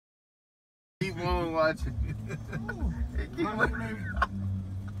watching you.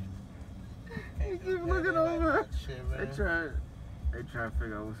 He keep looking over. They trying to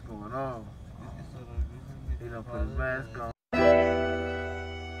figure out what's going on. He done put his mask on.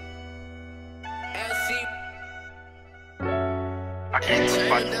 I can't switch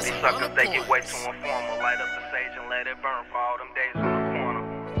by these suckers, they get way too informal. Light up the sage and let it burn for all them days on the corner.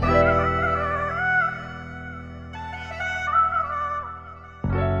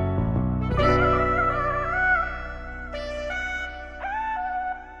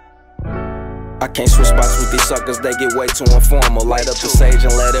 I can't switch spots with these suckers, they get way too informal. Light up the sage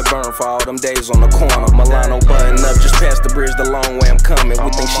and let it burn for all them days on the corner. Milano button up, just past the bridge, the long way I'm coming. We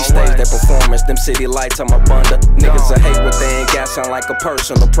think she stays that performance, them city lights I'm up under. Niggas I hate what they ain't got, sound like a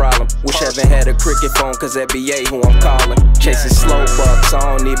personal problem. Wish haven't had a cricket phone, cause that BA who I'm calling. Chasing slow bucks, I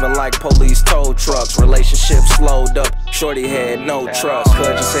don't even like police tow trucks. Relationship slowed up, shorty had no trust.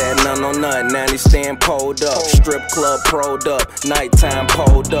 Cuz just had none on none, now they stand pulled up. Strip club pro'd up, nighttime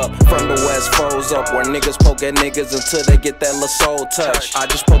pulled up. From the west up, where niggas poke at niggas until they get that little soul touch. I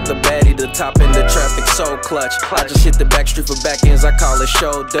just poked the baddie, the top in the traffic so clutch. I just hit the back street for back ends, I call it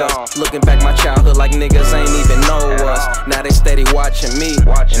show dust. Looking back my childhood like niggas ain't even know us. Now they steady watching me,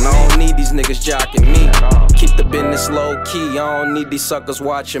 and I don't need these niggas jocking me. Keep the business low key, I don't need these suckers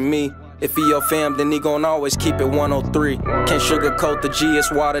watching me. If he your fam, then he gon' always keep it 103. Can't sugarcoat the G,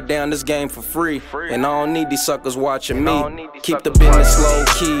 it's watered down this game for free. And I don't need these suckers watching me. Keep the business low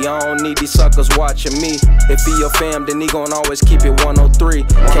key, I don't need these suckers watching me. If he your fam, then he gon' always keep it 103.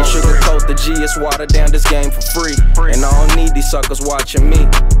 Can't sugarcoat the G, it's watered down this game for free. And I don't need these suckers watching me.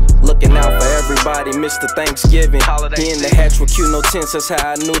 Looking out for everybody, Mr. Thanksgiving. He in the hatch with Q, no tense, that's how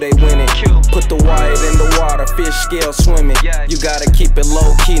I knew they winning. Put the wire in the water, fish scale swimming. You gotta keep it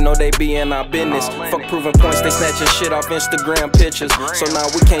low key, know they be in our business. Fuck proving points, they snatching shit off Instagram pictures. So now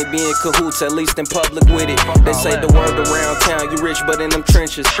we can't be in cahoots, at least in public with it. They say the word around town, you rich but in them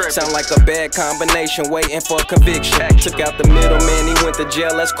trenches. Sound like a bad combination, waiting for a conviction. Took out the middleman, he went to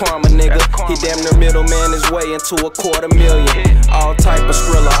jail, that's karma, nigga. He damn near middleman his way into $250,000. All type of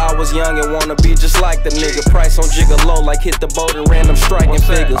skrilla, I was young and wanna be just like the nigga. Price on jigger low, like hit the boat and random striking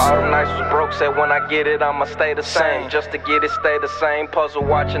figures. All them nights was broke, said when I get it, I'ma stay the same. Just to get it, stay the same. Puzzle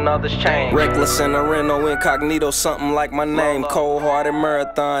watching others change. Reckless in a Reno, incognito, something like my name. Cold hearted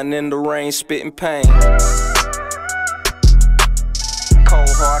marathon in the rain, spitting pain. Cold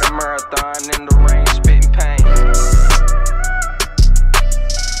hearted marathon in the